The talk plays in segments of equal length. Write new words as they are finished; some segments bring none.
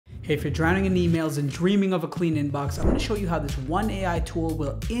Hey, if you're drowning in emails and dreaming of a clean inbox, I'm going to show you how this one AI tool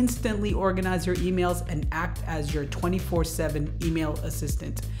will instantly organize your emails and act as your 24/7 email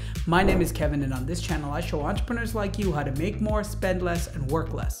assistant. My name is Kevin, and on this channel, I show entrepreneurs like you how to make more, spend less, and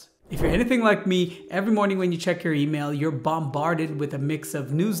work less. If you're anything like me, every morning when you check your email, you're bombarded with a mix of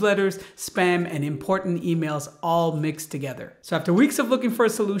newsletters, spam, and important emails all mixed together. So after weeks of looking for a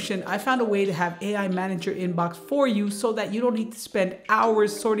solution, I found a way to have AI manage your inbox for you so that you don't need to spend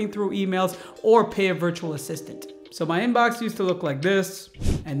hours sorting through emails or pay a virtual assistant. So my inbox used to look like this,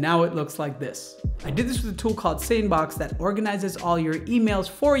 and now it looks like this. I did this with a tool called Sanebox that organizes all your emails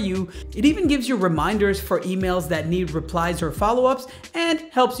for you. It even gives you reminders for emails that need replies or follow-ups and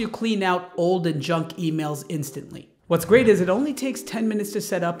helps you clean out old and junk emails instantly. What's great is it only takes 10 minutes to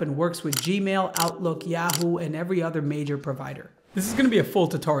set up and works with Gmail, Outlook, Yahoo, and every other major provider. This is going to be a full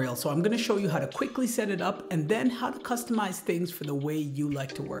tutorial, so I'm going to show you how to quickly set it up and then how to customize things for the way you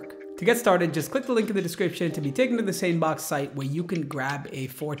like to work. To get started, just click the link in the description to be taken to the Sanebox site where you can grab a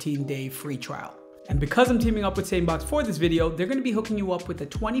 14-day free trial. And because I'm teaming up with Sanebox for this video, they're going to be hooking you up with a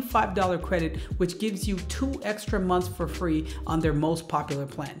 $25 credit, which gives you 2 extra months for free on their most popular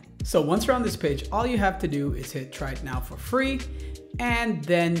plan. So once you're on this page, all you have to do is hit try it now for free. And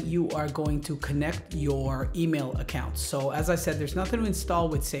then you are going to connect your email account. So as I said, there's nothing to install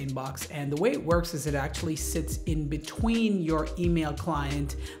with Sanebox. And the way it works is it actually sits in between your email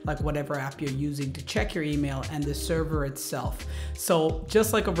client, like whatever app you're using to check your email, and the server itself. So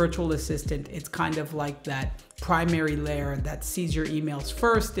just like a virtual assistant, it's kind of like that primary layer that sees your emails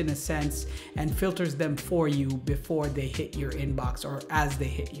first in a sense and filters them for you before they hit your inbox or as they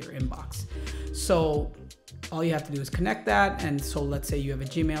hit your inbox. So all you have to do is connect that. And so let's say you have a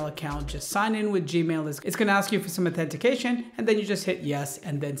Gmail account, just sign in with Gmail. It's going to ask you for some authentication, and then you just hit yes,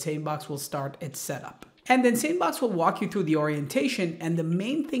 and then Sanebox will start its setup. And then Sanebox will walk you through the orientation, and the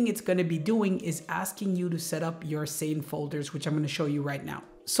main thing it's going to be doing is asking you to set up your Sane folders, which I'm going to show you right now.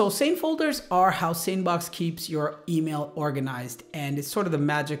 So Sane folders are how Sanebox keeps your email organized, and it's sort of the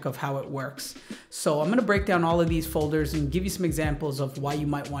magic of how it works. So I'm going to break down all of these folders and give you some examples of why you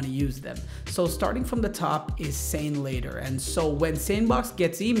might want to use them. So starting from the top is Sane Later. And so when Sanebox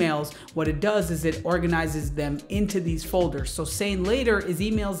gets emails, what it does is it organizes them into these folders. So Sane Later is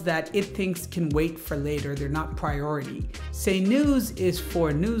emails that it thinks can wait for later. They're not priority. Sane News is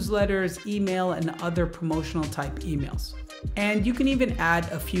for newsletters, email, and other promotional type emails. And you can even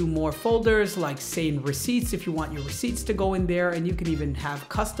add a few more folders like Sane Receipts if you want your receipts to go in there. And you can even have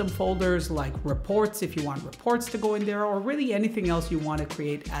custom folders like Reports if you want reports to go in there, or really anything else you want to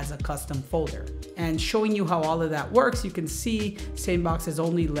create as a custom folder. And showing you how all of that works, you can see Sanebox has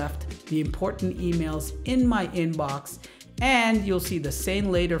only left the important emails in my inbox. And you'll see the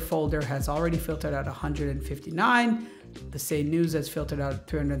Sane Later folder has already filtered out 159. The Sane News has filtered out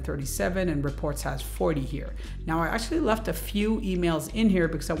 337, and Reports has 40 here. Now I actually left a few emails in here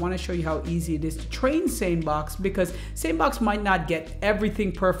because I want to show you how easy it is to train Sanebox, because Sanebox might not get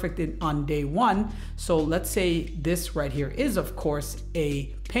everything perfect on day one. So let's say this right here is of course a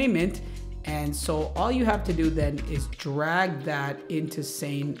payment. And so all you have to do then is drag that into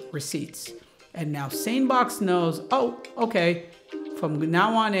Sane Receipts. And now Sanebox knows, oh, okay, from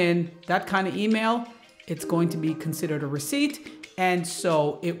now on in, that kind of email, it's going to be considered a receipt, and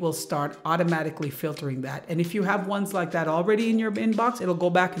so it will start automatically filtering that. And if you have ones like that already in your inbox, it'll go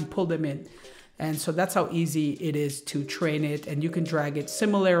back and pull them in. And so that's how easy it is to train it. And you can drag it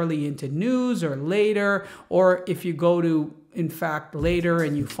similarly into News or Later, or if you go to, in fact, Later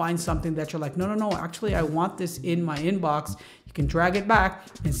and you find something that you're like, no, actually I want this in my inbox, you can drag it back,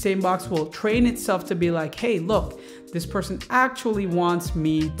 and Sanebox will train itself to be like, hey, look, this person actually wants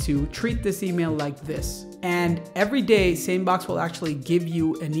me to treat this email like this. And every day, Sanebox will actually give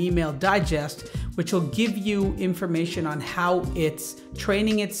you an email digest, which will give you information on how it's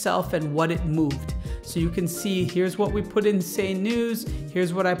training itself and what it moved. So you can see, here's what we put in Sane News,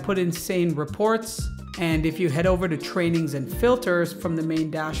 here's what I put in Sane Reports. And if you head over to Trainings and Filters from the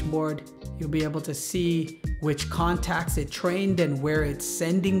main dashboard, you'll be able to see which contacts it trained and where it's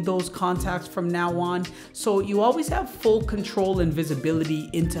sending those contacts from now on. So you always have full control and visibility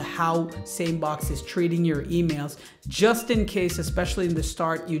into how Sanebox is treating your emails, just in case, especially in the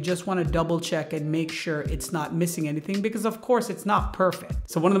start, you just want to double check and make sure it's not missing anything, because of course it's not perfect.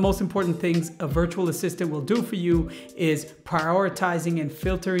 So one of the most important things a virtual assistant will do for you is prioritizing and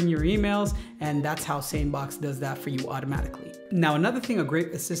filtering your emails, and that's how Sanebox does that for you automatically. Now, another thing a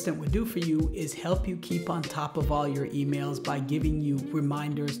great assistant would do for you is help you keep on top of all your emails by giving you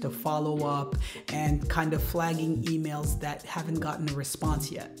reminders to follow up and kind of flagging emails that haven't gotten a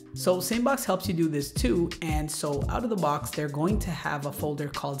response yet. So Sanebox helps you do this too. And so out of the box, they're going to have a folder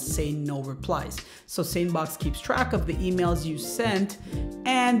called Sane No Replies. So Sanebox keeps track of the emails you sent,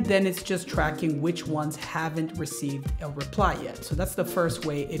 and then it's just tracking which ones haven't received a reply yet. So that's the first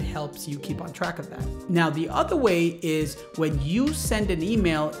way it helps you keep on track of that. Now, the other way is when you send an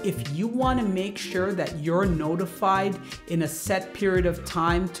email, if you want to make sure that you're notified in a set period of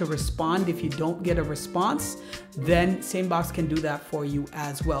time to respond if you don't get a response, then Sanebox can do that for you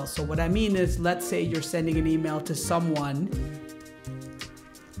as well. So what I mean is, let's say you're sending an email to someone.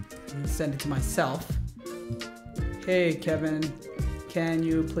 I'm gonna send it to myself. Hey, Kevin, can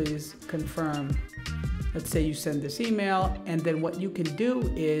you please confirm? Let's say you send this email, and then what you can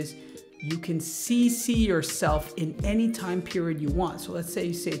do is you can CC yourself in any time period you want. So let's say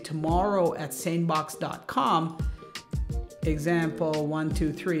you say tomorrow at sanebox.com, example 1,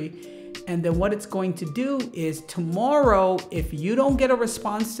 2, 3. And then what it's going to do is tomorrow, if you don't get a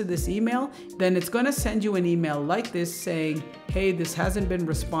response to this email, then it's going to send you an email like this saying, hey, this hasn't been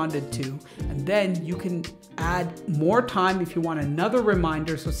responded to. And then you can add more time if you want another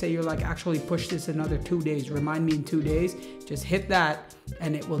reminder. So say you're like, actually push this another 2 days, remind me in 2 days, just hit that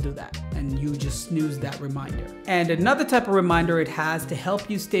and it will do that. And you just snooze that reminder. And another type of reminder it has to help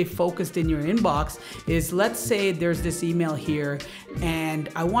you stay focused in your inbox is, let's say there's this email here and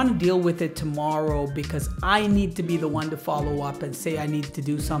I want to deal with it tomorrow because I need to be the one to follow up and say I need to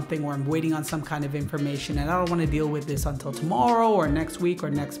do something, or I'm waiting on some kind of information and I don't want to deal with this until tomorrow or next week or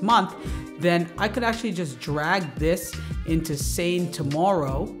next month. Then I could actually just drag this into Sane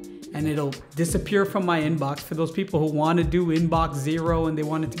Tomorrow and it'll disappear from my inbox for those people who want to do inbox 0 and they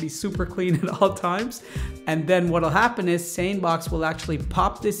want it to be super clean at all times. And then what'll happen is Sanebox will actually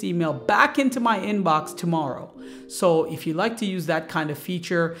pop this email back into my inbox tomorrow. So if you like to use that kind of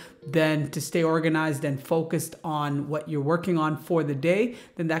feature, then to stay organized and focused on what you're working on for the day,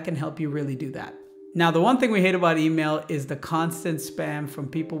 then that can help you really do that. Now, the one thing we hate about email is the constant spam from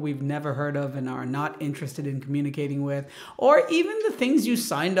people we've never heard of and are not interested in communicating with, or even the things you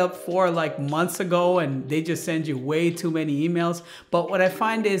signed up for like months ago and they just send you way too many emails. But what I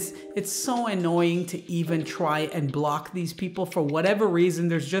find is it's so annoying to even try and block these people for whatever reason.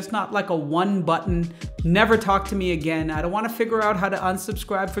 There's just not like a one button, never talk to me again. I don't want to figure out how to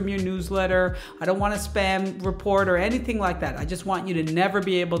unsubscribe from your newsletter. I don't want a spam report or anything like that. I just want you to never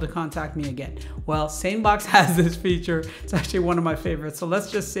be able to contact me again. Well, Sanebox has this feature. It's actually one of my favorites. So let's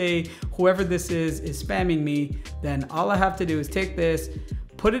just say whoever this is spamming me, then all I have to do is take this,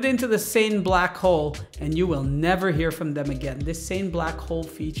 put it into the Sane black hole, and you will never hear from them again. This Sane black hole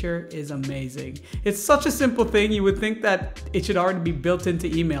feature is amazing. It's such a simple thing. You would think that it should already be built into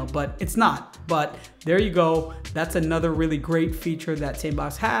email, but it's not. But there you go. That's another really great feature that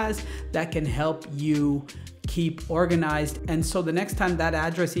Sanebox has that can help you keep organized. And so the next time that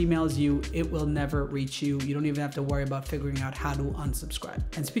address emails you, it will never reach you. You don't even have to worry about figuring out how to unsubscribe.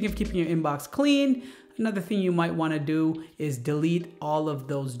 And speaking of keeping your inbox clean, another thing you might want to do is delete all of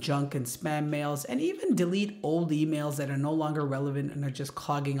those junk and spam mails, and even delete old emails that are no longer relevant and are just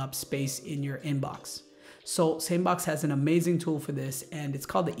clogging up space in your inbox. So Sanebox has an amazing tool for this, and it's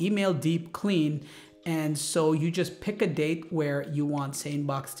called the Email Deep Clean. And so you just pick a date where you want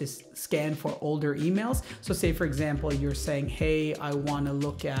Sanebox to scan for older emails. So say, for example, you're saying, hey, I want to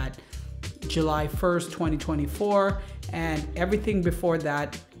look at July 1st, 2024, and everything before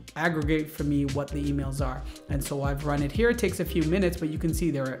that, aggregate for me what the emails are. And so I've run it here. It takes a few minutes, but you can see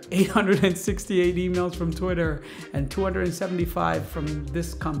there are 868 emails from Twitter and 275 from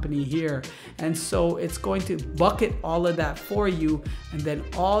this company here. And so it's going to bucket all of that for you. And then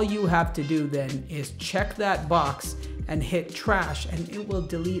all you have to do then is check that box and hit trash, and it will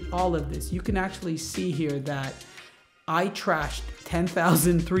delete all of this. You can actually see here that I trashed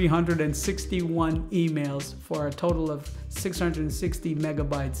 10,361 emails for a total of 660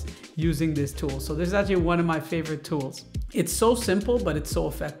 megabytes using this tool. So this is actually one of my favorite tools. It's so simple, but it's so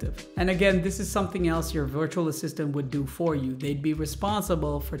effective. And again, this is something else your virtual assistant would do for you. They'd be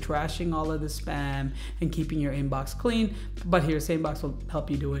responsible for trashing all of the spam and keeping your inbox clean, but here, Sanebox will help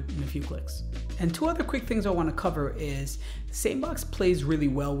you do it in a few clicks. And two other quick things I want to cover is Sanebox plays really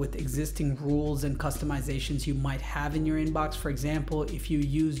well with existing rules and customizations you might have in your inbox. For example, if you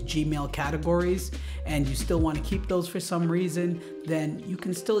use Gmail categories and you still want to keep those for some reason, then you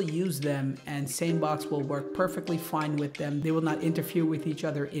can still use them, and Sanebox will work perfectly fine with them. They will not interfere with each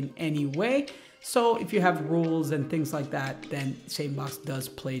other in any way. So if you have rules and things like that, then Sanebox does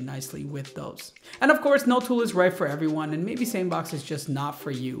play nicely with those. And of course, no tool is right for everyone, and maybe Sanebox is just not for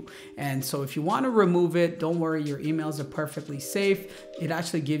you. And so if you want to remove it, don't worry, your emails are perfectly safe. It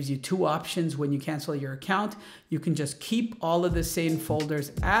actually gives you two options when you cancel your account. You can just keep all of the same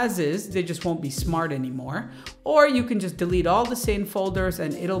folders as is, they just won't be smart anymore. Or you can just delete all the same folders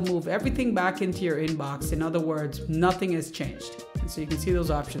and it'll move everything back into your inbox. In other words, nothing has changed. And so you can see those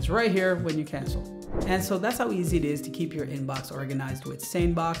options right here when you cancel. And so that's how easy it is to keep your inbox organized with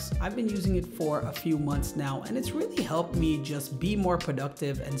Sanebox. I've been using it for a few months now, and it's really helped me just be more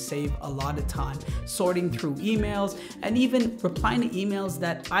productive and save a lot of time sorting through emails and even replying to emails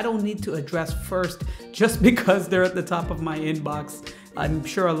that I don't need to address first just because they're at the top of my inbox. I'm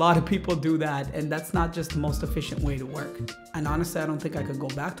sure a lot of people do that, and that's not just the most efficient way to work. And honestly, I don't think I could go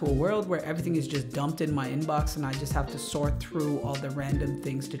back to a world where everything is just dumped in my inbox and I just have to sort through all the random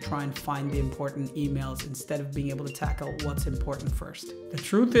things to try and find the important emails instead of being able to tackle what's important first. The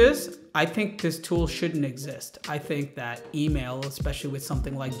truth is, I think this tool shouldn't exist. I think that email, especially with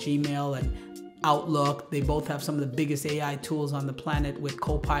something like Gmail and Outlook, they both have some of the biggest AI tools on the planet with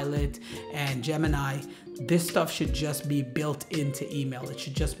Copilot and Gemini. This stuff should just be built into email. It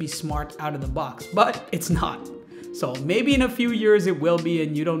should just be smart out of the box, but it's not. So maybe in a few years it will be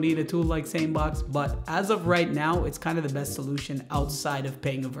and you don't need a tool like Sanebox, but as of right now, it's kind of the best solution outside of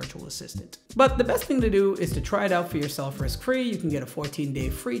paying a virtual assistant. But the best thing to do is to try it out for yourself risk-free. You can get a 14-day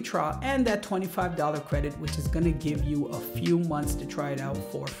free trial and that $25 credit, which is gonna give you a few months to try it out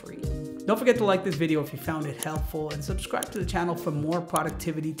for free. Don't forget to like this video if you found it helpful and subscribe to the channel for more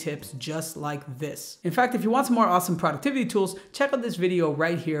productivity tips just like this. In fact, if you want some more awesome productivity tools, check out this video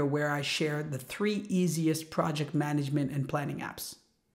right here where I share the 3 easiest project management and planning apps.